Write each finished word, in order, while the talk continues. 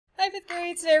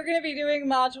grade. Today we're going to be doing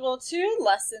Module 2,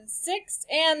 Lesson 6,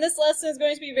 and this lesson is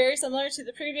going to be very similar to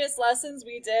the previous lessons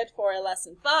we did for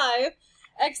Lesson 5,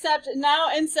 except now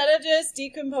instead of just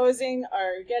decomposing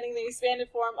or getting the expanded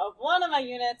form of one of my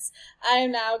units, I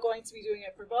am now going to be doing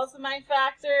it for both of my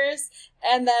factors,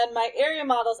 and then my area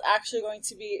model is actually going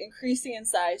to be increasing in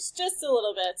size just a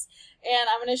little bit, and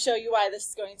I'm going to show you why this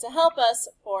is going to help us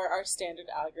for our standard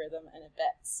algorithm in a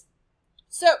bit.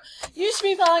 So you should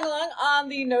be following along on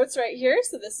the notes right here.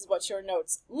 So this is what your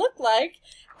notes look like.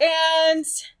 And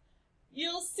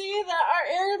you'll see that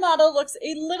our area model looks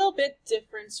a little bit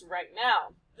different right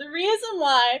now. The reason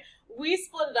why we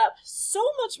split it up so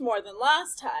much more than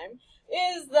last time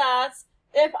is that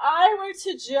if I were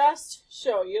to just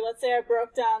show you, let's say I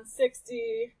broke down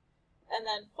 60 and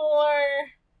then 4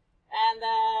 and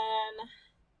then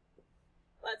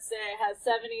let's say I had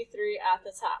 73 at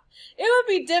the top. It would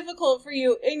be difficult for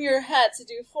you in your head to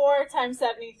do 4 times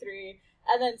 73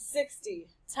 and then 60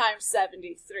 times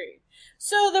 73.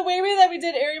 So the way that we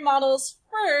did area models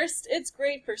first, it's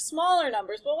great for smaller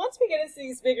numbers, but once we get into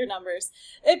these bigger numbers,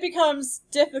 it becomes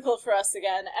difficult for us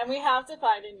again, and we have to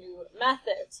find a new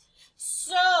method.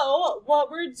 So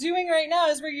what we're doing right now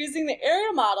is we're using the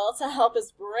area model to help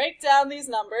us break down these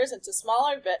numbers into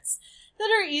smaller bits that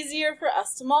are easier for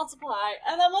us to multiply,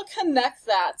 and then we'll connect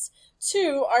that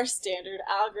to our standard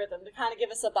algorithm to kind of give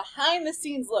us a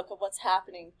behind-the-scenes look of what's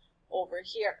happening over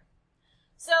here.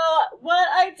 So what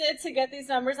I did to get these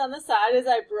numbers on the side is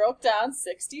I broke down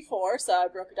 64, so I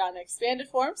broke it down in expanded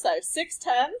form, so I have 6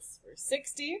 tens, or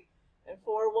 60, and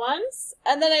 4 ones,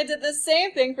 and then I did the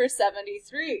same thing for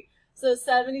 73. So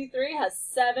 73 has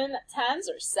 7 tens,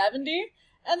 or 70,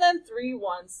 and then 3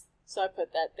 ones, so I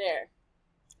put that there.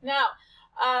 Now,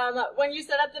 when you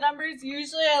set up the numbers,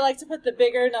 usually I like to put the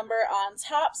bigger number on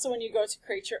top, so when you go to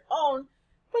create your own,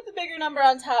 put the bigger number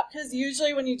on top, because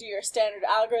usually when you do your standard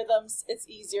algorithms, it's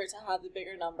easier to have the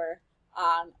bigger number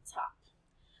on top.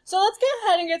 So let's go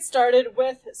ahead and get started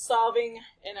with solving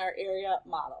in our area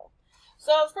model.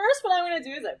 So first what I'm going to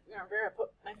do is I'm going to put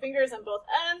my fingers on both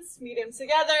ends, meet them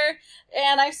together,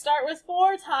 and I start with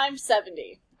 4 times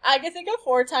 70. I can think of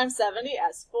 4 times 70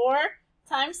 as 4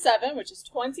 times 7, which is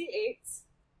 28.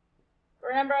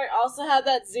 Remember, I also have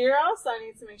that 0, so I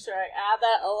need to make sure I add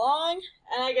that along,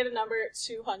 and I get a number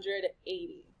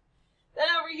 280. Then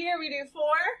over here we do 4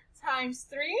 times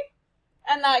 3,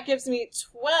 and that gives me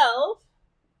 12.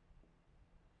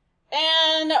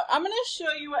 And I'm going to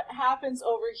show you what happens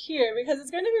over here, because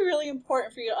it's going to be really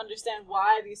important for you to understand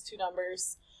why these two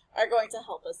numbers are going to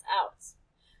help us out.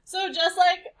 So just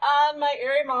like on my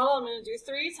area model, I'm going to do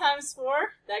 3 times 4.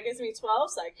 That gives me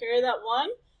 12, so I carry that 1,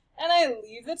 and I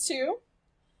leave the 2.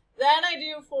 Then I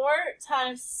do 4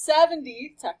 times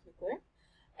 70, technically,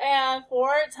 and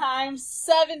 4 times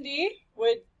 70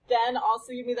 would then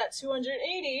also give me that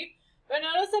 280. But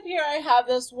notice up here I have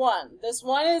this 1. This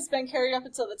 1 has been carried up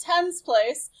until the tens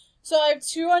place, so I have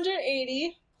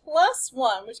 280 plus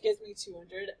 1, which gives me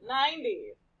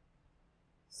 290.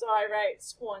 So I write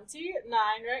 29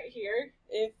 right here.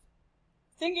 If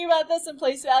thinking about this in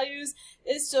place values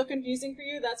is still confusing for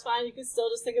you, that's fine. You can still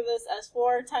just think of this as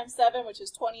 4 times 7, which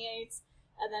is 28,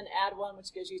 and then add 1,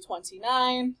 which gives you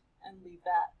 29, and leave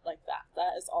that like that.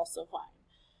 That is also fine.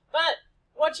 But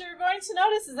what you're going to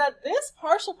notice is that this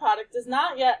partial product does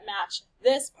not yet match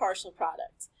this partial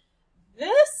product.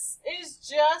 This is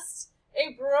just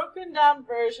a broken down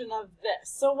version of this.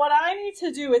 So what I need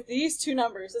to do with these two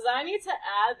numbers is I need to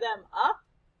add them up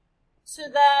to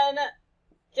then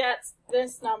get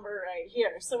this number right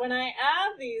here. So when I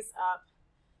add these up,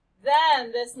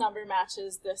 then this number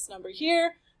matches this number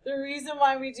here. The reason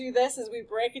why we do this is we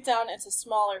break it down into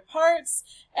smaller parts,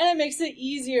 and it makes it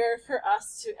easier for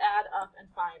us to add up and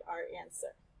find our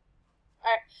answer.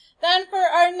 All right, then for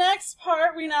our next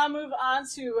part, we now move on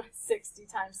to 60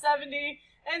 times 70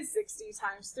 and 60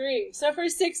 times 3. So for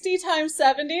 60 times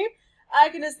 70, I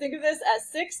can just think of this as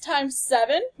 6 times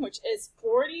 7, which is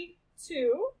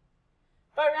 42.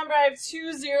 But remember, I have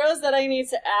 2 zeros that I need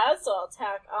to add, so I'll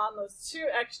tack on those 2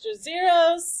 extra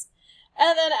zeros.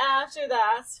 And then after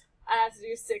that, I have to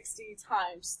do 60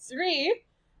 times 3.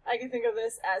 I can think of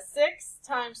this as 6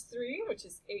 times 3, which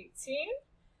is 18.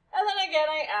 And then again,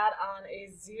 I add on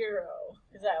a 0,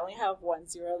 because I only have 1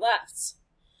 0 left.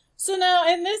 So now,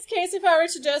 in this case, if I were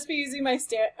to just be using my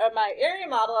area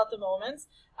model at the moment,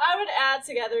 I would add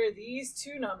together these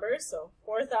two numbers, so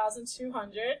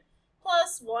 4,200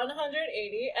 plus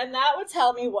 180, and that would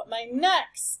tell me what my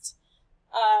next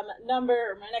number,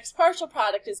 or my next partial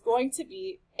product is going to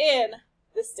be in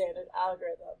the standard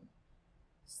algorithm.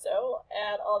 So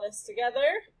add all this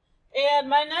together And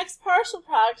my next partial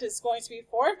product is going to be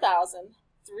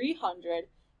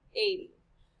 4,380.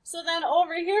 So then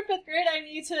over here, 5th grade, I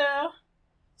need to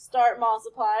start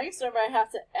multiplying. So I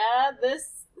have to add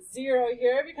this 0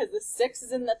 here because the 6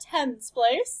 is in the tens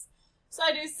place. So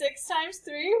I do 6 times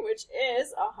 3, which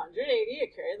is 180. I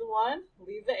carry the 1,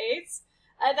 leave the 8s.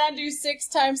 I then do 6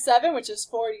 times 7, which is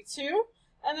 42.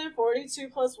 And then 42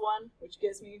 plus 1, which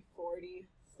gives me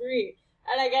 43.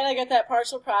 And again, I get that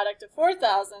partial product of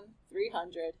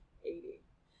 4,380.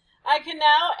 I can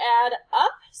now add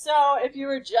up. So if you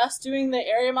were just doing the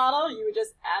area model, you would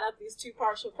just add up these two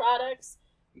partial products.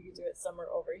 You could do it somewhere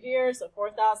over here. So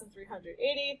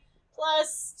 4,380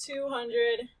 plus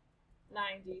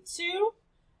 292.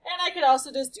 And I could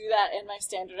also just do that in my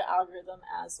standard algorithm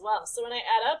as well. So when I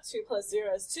add up, 2 plus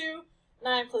 0 is 2.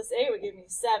 9 plus 8 would give me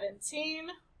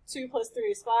 17. 2 plus 3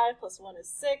 is 5, plus 1 is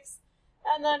 6.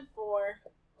 And then 4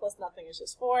 plus nothing is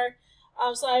just 4.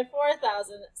 So I have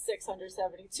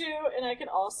 4,672, and I can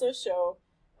also show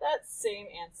that same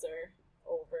answer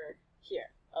over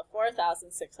here of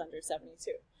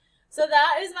 4,672. So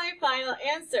that is my final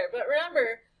answer. But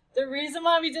remember, the reason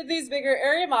why we did these bigger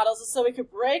area models is so we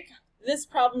could break this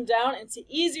problem down into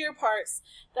easier parts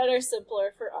that are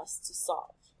simpler for us to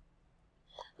solve.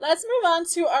 Let's move on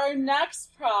to our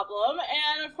next problem,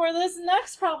 and for this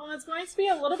next problem, it's going to be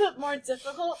a little bit more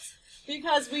difficult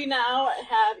because we now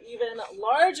have even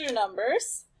larger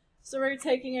numbers. So we're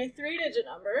taking a 3-digit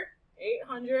number,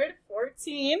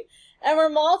 814, and we're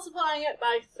multiplying it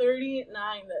by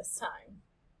 39 this time.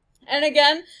 And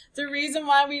again, the reason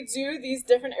why we do these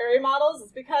different area models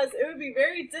is because it would be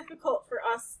very difficult for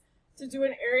us to do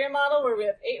an area model where we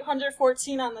have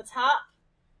 814 on the top,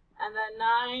 and then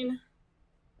 9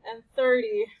 and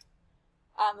 30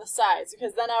 on the sides,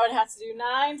 because then I would have to do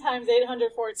 9 times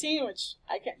 814, which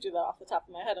I can't do that off the top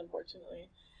of my head, unfortunately,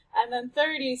 and then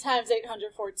 30 times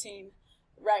 814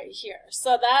 right here.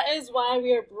 So that is why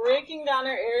we are breaking down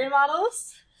our area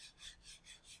models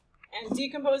and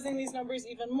decomposing these numbers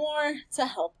even more to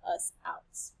help us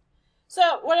out.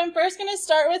 So what I'm first going to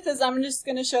start with is I'm just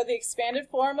going to show the expanded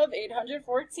form of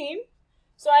 814.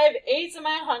 So I have 8 in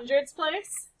my hundreds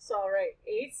place, so I'll write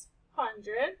 8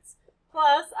 hundreds,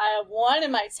 plus I have 1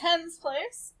 in my tens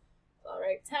place, so I'll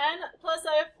write 10, plus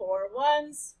I have 4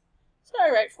 ones, so I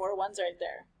write 4 ones right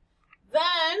there.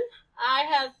 Then I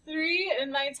have 3 in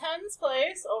my tens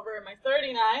place over in my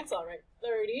 39, so I'll write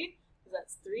 30, because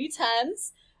that's 3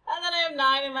 tens, and then I have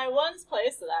 9 in my ones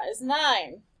place, so that is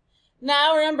 9.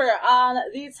 Now remember, on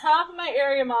the top of my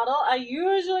area model, I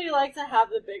usually like to have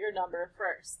the bigger number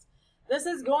first. This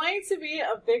is going to be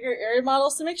a bigger area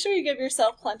model, so make sure you give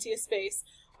yourself plenty of space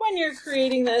when you're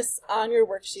creating this on your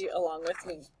worksheet along with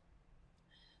me.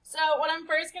 So what I'm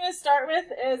first going to start with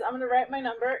is I'm going to write my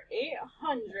number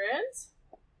 800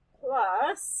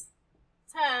 plus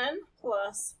 10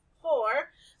 plus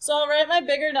 4. So I'll write my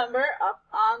bigger number up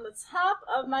on the top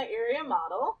of my area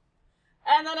model.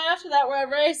 And then after that,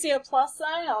 wherever I see a plus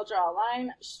sign, I'll draw a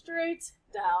line straight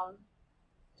down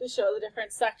to show the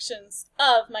different sections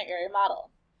of my area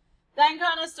model. Then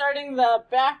kind of starting the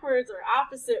backwards or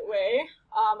opposite way,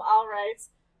 I'll write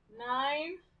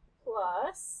 9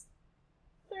 plus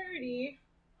 30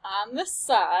 on the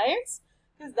sides,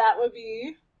 because that would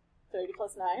be 30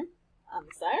 plus 9 on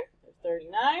the side,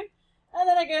 39. And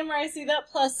then again, where I see that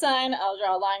plus sign, I'll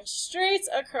draw a line straight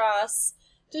across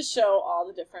to show all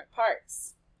the different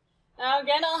parts. Now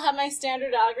again, I'll have my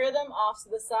standard algorithm off to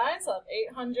the side, so I'll have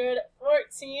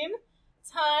 814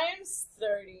 times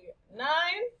 39,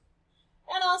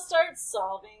 and I'll start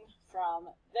solving from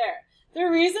there. The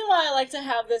reason why I like to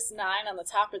have this 9 on the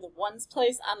top, or the ones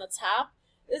place on the top,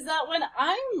 is that when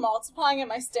I'm multiplying in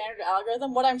my standard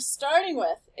algorithm, what I'm starting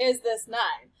with is this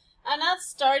 9. I'm not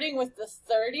starting with the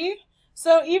 30,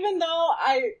 so even though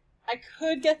I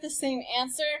could get the same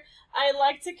answer, I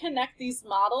like to connect these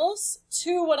models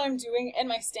to what I'm doing in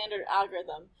my standard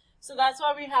algorithm. So that's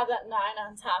why we have that 9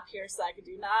 on top here. So I could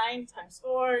do 9 times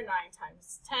 4, 9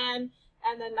 times 10,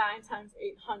 and then 9 times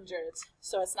 800.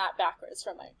 So it's not backwards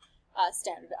from my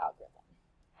standard algorithm.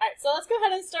 All right, so let's go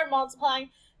ahead and start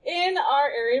multiplying in our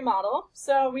area model.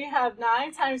 So we have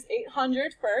 9 times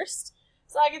 800 first.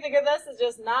 So I can think of this as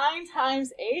just 9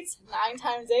 times 8. 9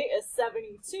 times 8 is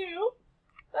 72.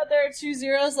 But there are 2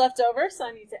 zeros left over, so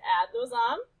I need to add those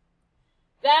on.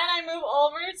 Then I move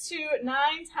over to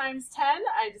 9 times 10.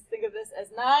 I just think of this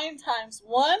as 9 times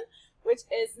 1, which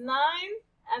is 9,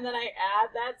 and then I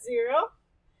add that 0.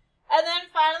 And then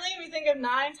finally, we think of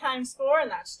 9 times 4,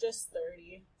 and that's just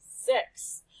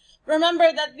 36.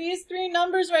 Remember that these 3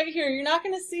 numbers right here, you're not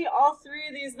going to see all 3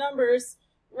 of these numbers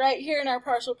right here in our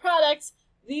partial product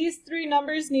these three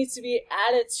numbers need to be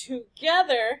added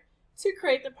together to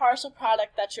create the partial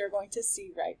product that you're going to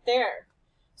see right there.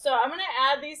 So I'm going to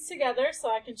add these together so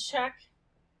I can check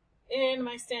in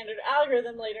my standard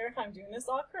algorithm later if I'm doing this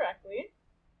all correctly.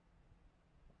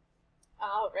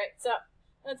 All right, so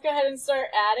let's go ahead and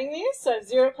start adding these. So I have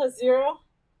 0 plus 0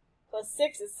 plus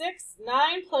 6 is 6.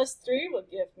 9 plus 3 will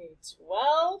give me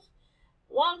 12.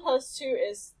 1 plus 2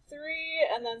 is 3,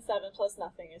 and then 7 plus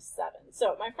nothing is 7.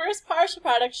 So my first partial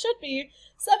product should be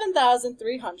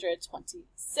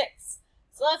 7,326.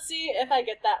 So let's see if I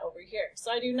get that over here.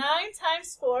 So I do 9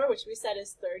 times 4, which we said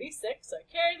is 36. So I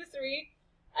carry the 3,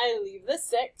 I leave the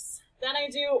 6. Then I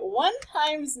do 1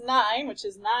 times 9, which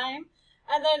is 9.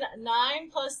 And then 9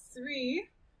 plus 3,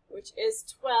 which is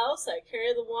 12. So I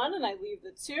carry the 1 and I leave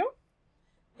the 2.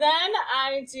 Then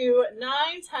I do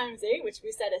 9 times 8, which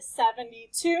we said is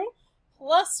 72,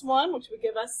 plus 1, which would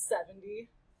give us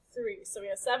 73. So we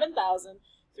have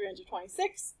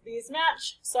 7,326. These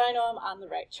match, so I know I'm on the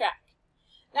right track.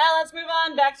 Now let's move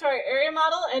on back to our area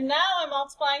model, and now I'm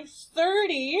multiplying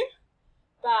 30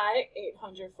 by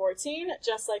 814,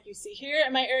 just like you see here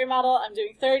in my area model. I'm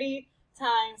doing 30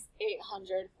 times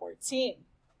 814.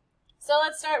 So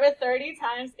let's start with 30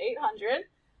 times 800.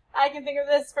 I can think of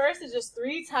this first as just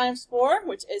 3 times 4,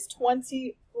 which is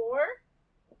 24.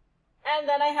 And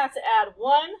then I have to add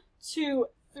 1, 2,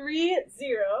 3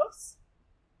 zeros.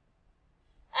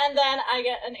 And then I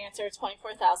get an answer of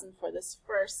 24,000 for this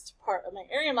first part of my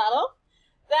area model.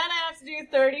 Then I have to do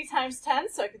 30 times 10,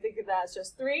 so I can think of that as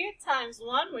just 3 times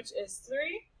 1, which is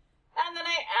 3. And then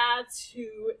I add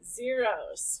 2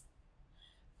 zeros.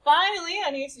 Finally,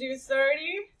 I need to do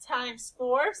 30 times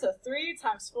 4, so 3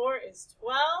 times 4 is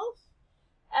 12.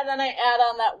 And then I add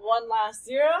on that one last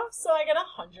 0, so I get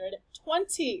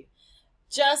 120.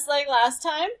 Just like last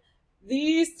time,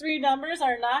 these three numbers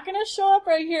are not going to show up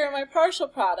right here in my partial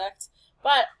product,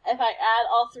 but if I add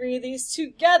all three of these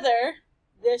together,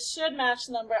 this should match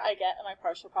the number I get in my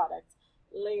partial product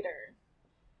later.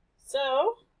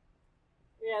 So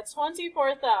we have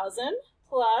 24,000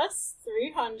 plus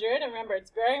 300, and remember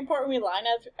it's very important we line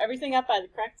up everything up by the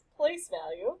correct place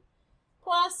value,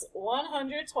 plus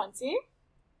 120,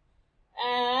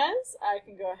 and I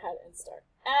can go ahead and start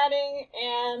adding,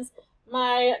 and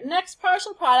my next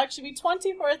partial product should be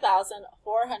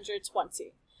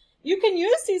 24,420. You can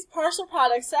use these partial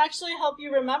products to actually help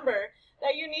you remember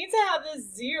that you need to have this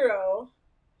 0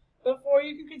 before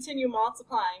you can continue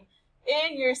multiplying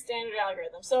in your standard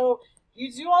algorithm. So you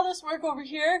do all this work over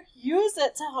here, use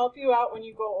it to help you out when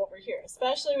you go over here,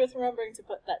 especially with remembering to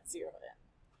put that 0 in.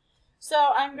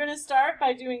 So I'm going to start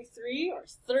by doing 3 or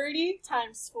 30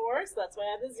 times 4, so that's why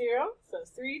I have the 0. So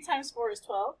 3 times 4 is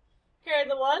 12. Carry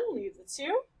the 1, leave the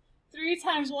 2. 3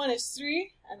 times 1 is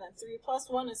 3, and then 3 plus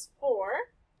 1 is 4.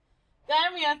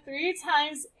 Then we have 3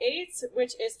 times 8,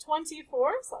 which is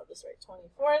 24, so I'll just write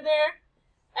 24 there.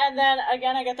 And then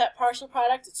again, I get that partial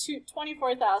product of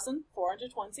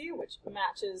 24,420, which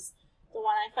matches the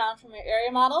one I found from my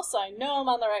area model, so I know I'm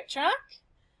on the right track.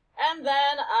 And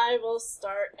then I will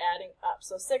start adding up.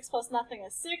 So 6 plus nothing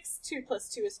is 6, 2 plus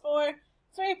 2 is 4,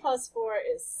 3 plus 4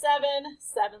 is 7,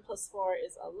 7 plus 4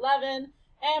 is 11,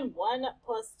 and 1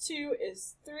 plus 2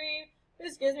 is 3,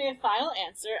 which gives me a final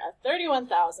answer of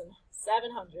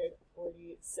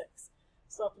 31,746.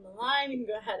 So up in the line, you can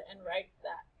go ahead and write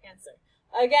that answer.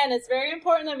 Again, it's very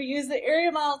important that we use the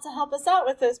area model to help us out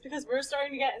with this because we're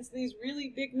starting to get into these really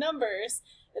big numbers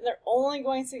and they're only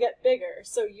going to get bigger.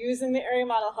 So using the area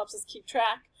model helps us keep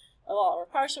track of all our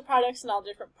partial products and all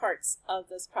different parts of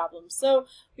this problem so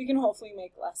we can hopefully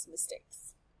make less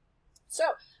mistakes.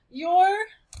 So your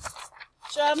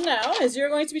job now is you're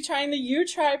going to be trying the you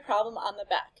try problem on the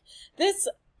back. This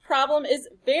problem is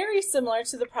very similar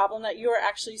to the problem that you are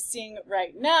actually seeing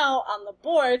right now on the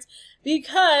board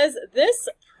because this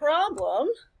problem,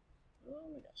 oh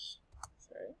my gosh,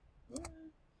 sorry.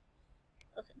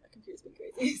 Okay, that confused me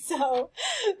crazy. So,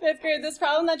 5th grade, this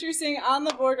problem that you're seeing on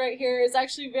the board right here is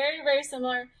actually very, very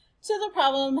similar to the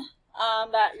problem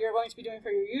that you're going to be doing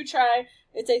for your you try.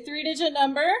 It's a 3-digit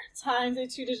number times a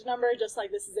 2-digit number, just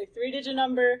like this is a 3-digit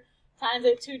number times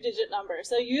a 2-digit number.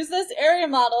 So use this area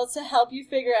model to help you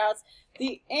figure out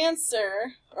the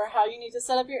answer or how you need to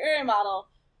set up your area model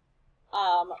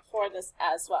for this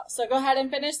as well. So go ahead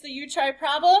and finish the you try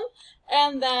problem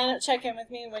and then check in with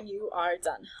me when you are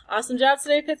done. Awesome job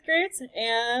today, 5th grade,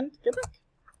 and good luck.